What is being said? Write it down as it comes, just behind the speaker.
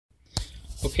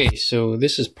Okay, so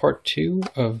this is part 2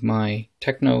 of my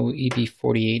Tekno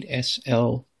EB48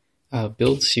 SL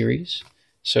build series.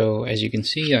 So as you can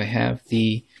see, I have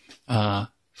the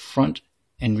front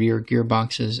and rear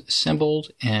gearboxes assembled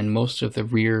and most of the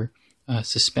rear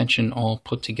suspension all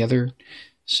put together.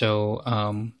 So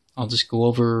I'll just go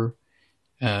over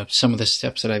some of the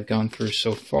steps that I've gone through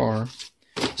so far.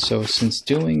 So since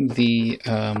doing the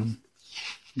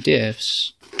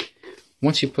diffs,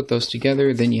 once you put those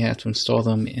together, then you have to install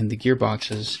them in the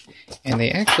gearboxes. And they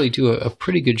actually do a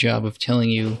pretty good job of telling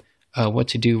you what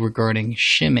to do regarding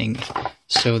shimming.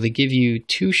 So they give you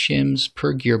 2 shims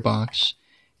per gearbox,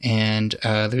 and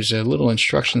there's a little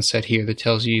instruction set here that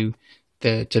tells you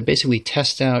that to basically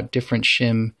test out different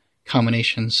shim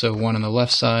combinations. So one on the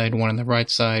left side, one on the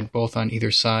right side, both on either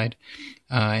side,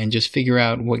 and just figure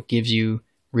out what gives you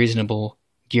reasonable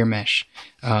gear mesh.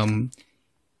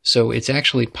 So it's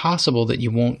actually possible that you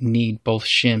won't need both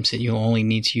shims, that you'll only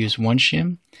need to use one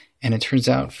shim. And it turns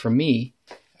out for me,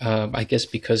 I guess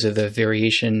because of the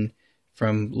variation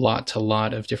from lot to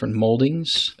lot of different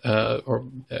moldings of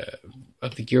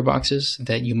the gearboxes,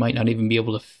 that you might not even be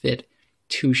able to fit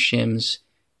 2 shims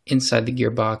inside the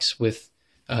gearbox with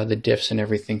the diffs and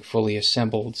everything fully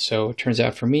assembled. So it turns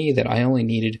out for me that I only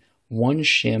needed 1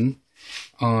 shim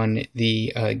on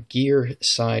the gear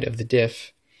side of the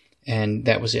diff, and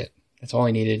that was it. That's all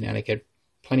I needed, and I get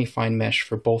plenty fine mesh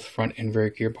for both front and rear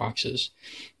gearboxes.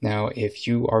 Now, if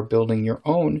you are building your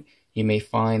own, you may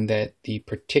find that the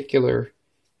particular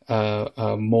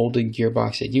molded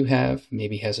gearbox that you have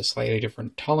maybe has a slightly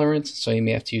different tolerance, so you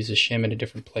may have to use a shim in a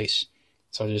different place.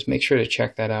 So just make sure to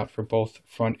check that out for both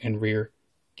front and rear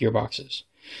gearboxes.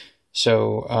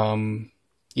 So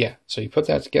yeah, so you put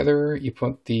that together, you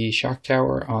put the shock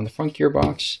tower on the front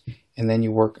gearbox, and then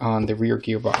you work on the rear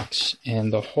gearbox.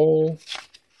 And the whole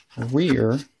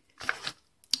rear,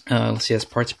 let's see, that's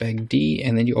parts bag D,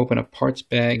 and then you open up parts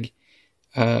bag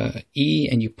E,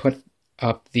 and you put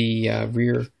up the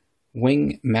rear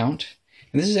wing mount.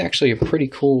 And this is actually a pretty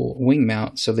cool wing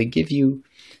mount. So they give you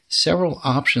several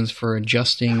options for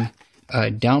adjusting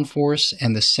downforce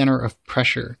and the center of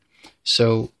pressure.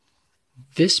 So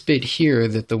this bit here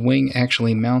that the wing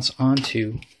actually mounts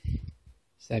onto,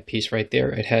 that piece right there,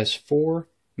 it has 4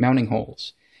 mounting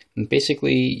holes. And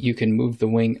basically you can move the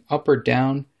wing up or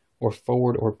down or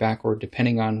forward or backward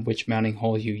depending on which mounting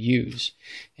hole you use.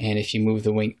 And if you move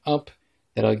the wing up,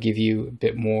 that'll give you a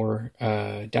bit more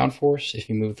downforce. If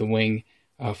you move the wing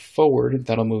forward,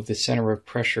 that'll move the center of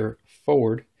pressure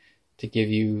forward to give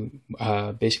you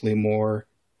basically more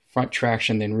front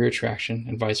traction than rear traction,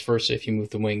 and vice versa if you move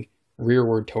the wing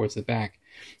rearward towards the back.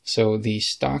 So the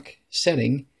stock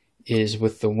setting is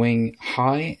with the wing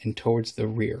high and towards the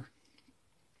rear,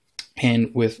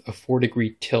 and with a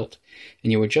 4-degree tilt.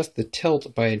 And you adjust the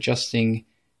tilt by adjusting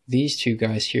these 2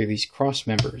 guys here, these cross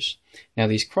members. Now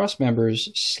these cross members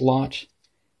slot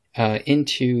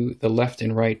into the left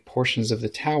and right portions of the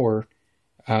tower,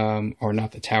 or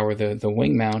not the tower, the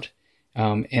wing mount,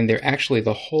 and they're actually,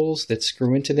 the holes that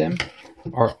screw into them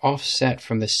are offset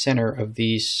from the center of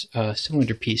these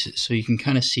cylinder pieces. So you can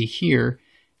kind of see here,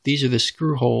 these are the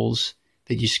screw holes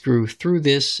that you screw through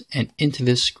this and into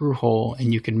this screw hole,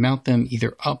 and you can mount them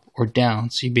either up or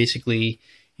down. So you basically,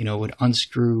 would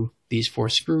unscrew these 4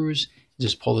 screws,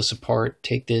 just pull this apart,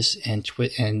 take this and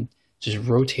just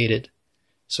rotate it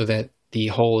so that the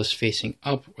hole is facing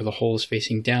up or the hole is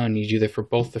facing down. You do that for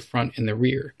both the front and the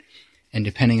rear. And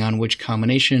depending on which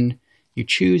combination you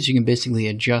choose, you can basically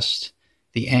adjust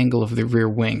the angle of the rear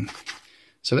wing.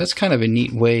 So that's kind of a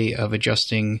neat way of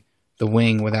adjusting the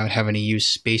wing without having to use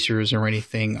spacers or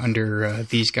anything under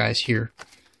these guys here.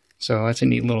 So that's a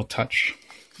neat little touch.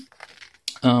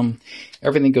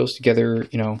 Everything goes together,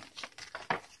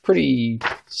 pretty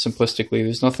simplistically.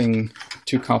 There's nothing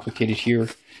too complicated here.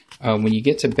 When you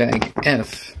get to bag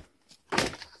F,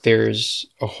 there's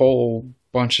a whole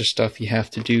bunch of stuff you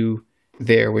have to do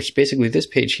there, which basically this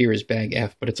page here is bag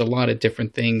F, but it's a lot of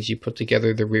different things. You put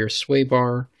together the rear sway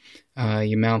bar,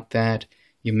 you mount that,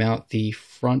 you mount the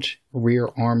front rear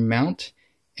arm mount,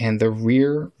 and the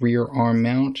rear arm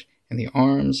mount, and the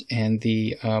arms, and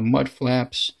the mud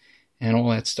flaps, and all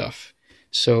that stuff.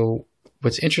 So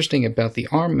what's interesting about the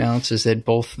arm mounts is that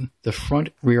both the front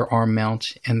rear arm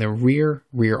mount and the rear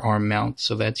arm mount,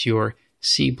 so that's your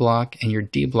C block and your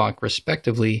D block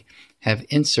respectively, have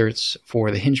inserts for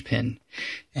the hinge pin.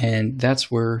 And that's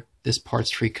where this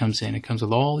parts tree comes in. It comes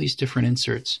with all these different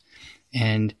inserts,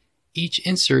 and each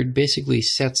insert basically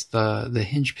sets the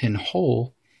hinge pin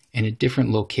hole in a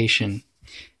different location.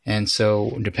 And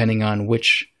so depending on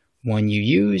which one you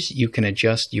use, you can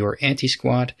adjust your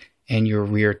anti-squat and your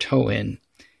rear toe in.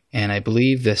 And I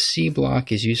believe the C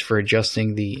block is used for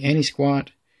adjusting the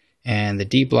anti-squat, and the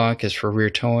D block is for rear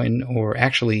towing, or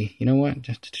actually, you know what?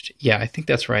 Yeah, I think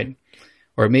that's right.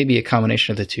 Or it may be a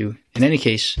combination of the two. In any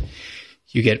case,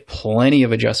 you get plenty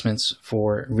of adjustments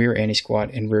for rear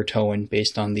anti-squat and rear towing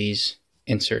based on these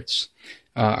inserts.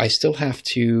 I still have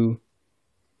to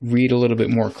read a little bit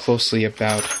more closely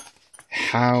about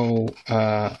how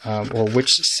or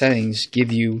which settings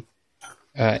give you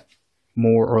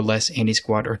more or less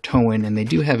anti-squat or toe-in, and they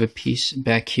do have a piece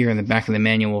back here in the back of the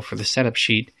manual for the setup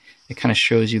sheet. It kind of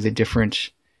shows you the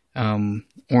different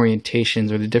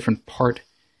orientations or the different part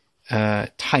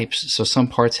types. So some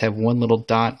parts have one little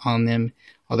dot on them,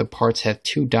 other parts have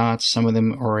two dots, some of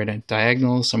them are at a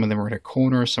diagonal, some of them are at a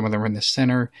corner, some of them are in the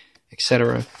center,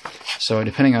 etc. So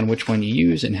depending on which one you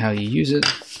use and how you use it,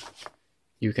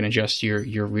 you can adjust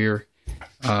your rear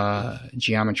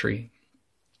geometry.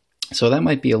 So that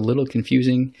might be a little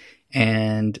confusing,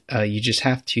 and you just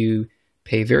have to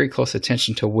pay very close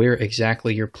attention to where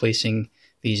exactly you're placing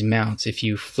these mounts. If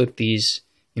you flip these,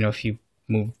 you know,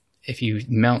 if you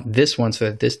mount this one so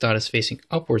that this dot is facing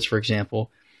upwards, for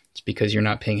example, it's because you're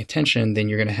not paying attention, then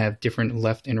you're going to have different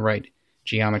left and right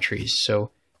geometries.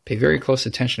 So pay very close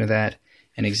attention to that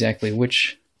and exactly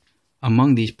which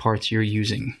among these parts you're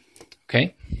using.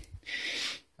 Okay?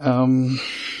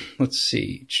 Let's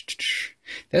see.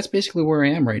 That's basically where I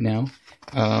am right now.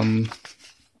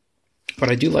 What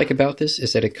I do like about this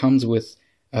is that it comes with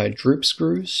droop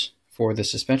screws for the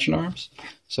suspension arms.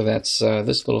 So that's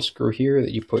this little screw here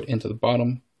that you put into the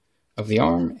bottom of the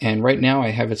arm, and right now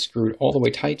I have it screwed all the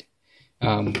way tight.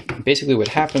 Basically what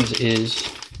happens is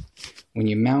when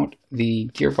you mount the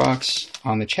gearbox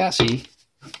on the chassis,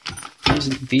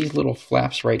 these little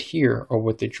flaps right here are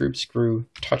what the droop screw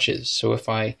touches. So if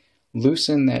I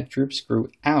loosen that droop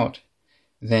screw out,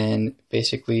 then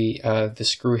basically the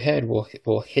screw head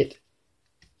will hit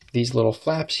these little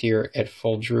flaps here at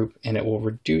full droop, and it will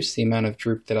reduce the amount of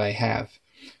droop that I have.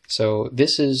 So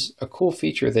this is a cool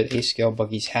feature that A-scale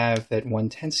buggies have that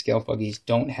 1/10 scale buggies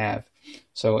don't have.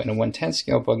 So in a 1/10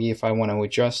 scale buggy, if I want to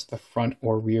adjust the front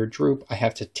or rear droop, I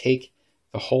have to take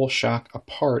the whole shock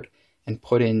apart and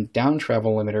put in down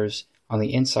travel limiters on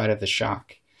the inside of the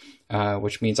shock,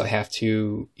 which means I have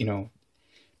to, you know,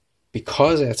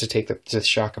 because I have to take the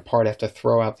shock apart, I have to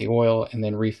throw out the oil and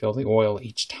then refill the oil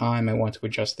each time I want to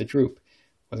adjust the droop.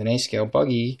 With an A-scale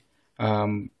buggy,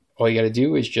 all you got to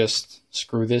do is just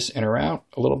screw this in or out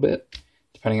a little bit,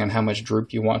 depending on how much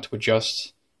droop you want to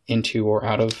adjust into or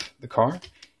out of the car,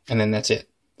 and then that's it.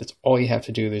 That's all you have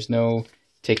to do. There's no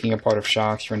taking apart of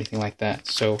shocks or anything like that.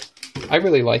 So I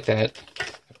really like that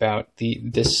about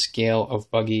this scale of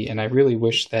buggy, and I really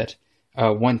wish that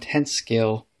 1/10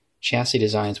 scale chassis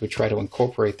designs would try to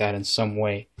incorporate that in some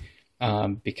way,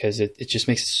 because it just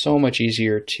makes it so much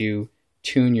easier to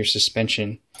tune your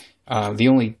suspension. The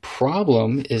only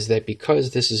problem is that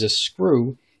because this is a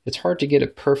screw, it's hard to get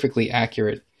it perfectly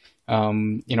accurate.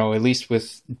 You know, at least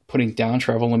with putting down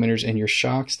travel limiters in your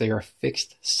shocks, they are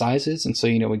fixed sizes, and so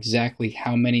you know exactly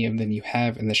how many of them you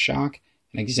have in the shock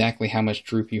and exactly how much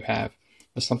droop you have.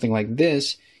 With something like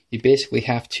this, you basically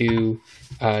have to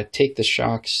take the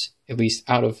shocks at least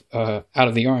out of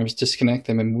the arms, disconnect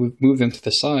them and move them to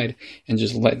the side, and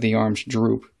just let the arms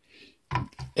droop,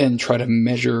 and try to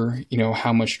measure, you know,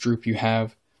 how much droop you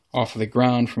have off of the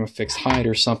ground from a fixed height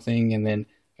or something, and then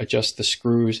adjust the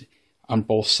screws on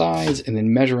both sides, and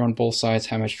then measure on both sides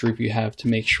how much droop you have to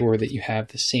make sure that you have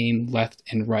the same left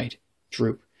and right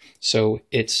droop. So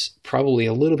it's probably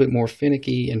a little bit more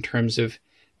finicky in terms of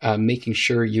making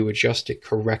sure you adjust it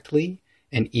correctly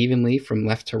and evenly from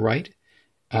left to right,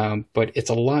 but it's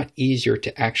a lot easier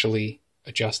to actually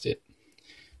adjust it.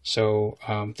 So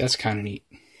that's kind of neat.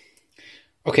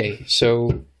 Okay,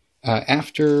 so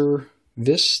after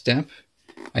this step,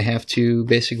 I have to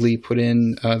basically put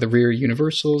in the rear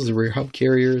universals, the rear hub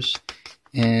carriers,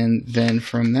 and then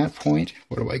from that point,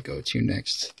 what do I go to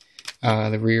next?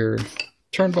 The rear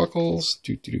turnbuckles,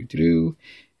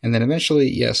 and then eventually,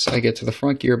 yes, I get to the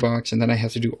front gearbox, and then I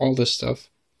have to do all this stuff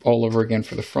all over again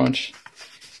for the front.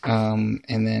 And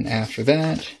then after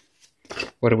that,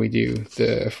 what do we do?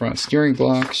 The front steering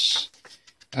blocks,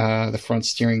 the front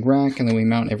steering rack, and then we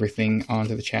mount everything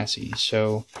onto the chassis.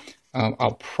 So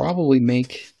I'll probably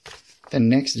make the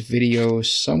next video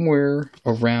somewhere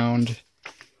around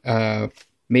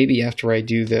maybe after I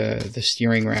do the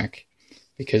steering rack,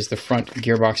 because the front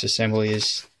gearbox assembly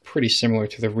is pretty similar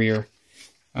to the rear.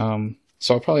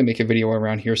 So I'll probably make a video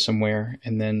around here somewhere,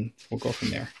 and then we'll go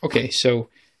from there. Okay, so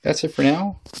that's it for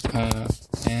now,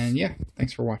 and yeah,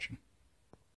 thanks for watching.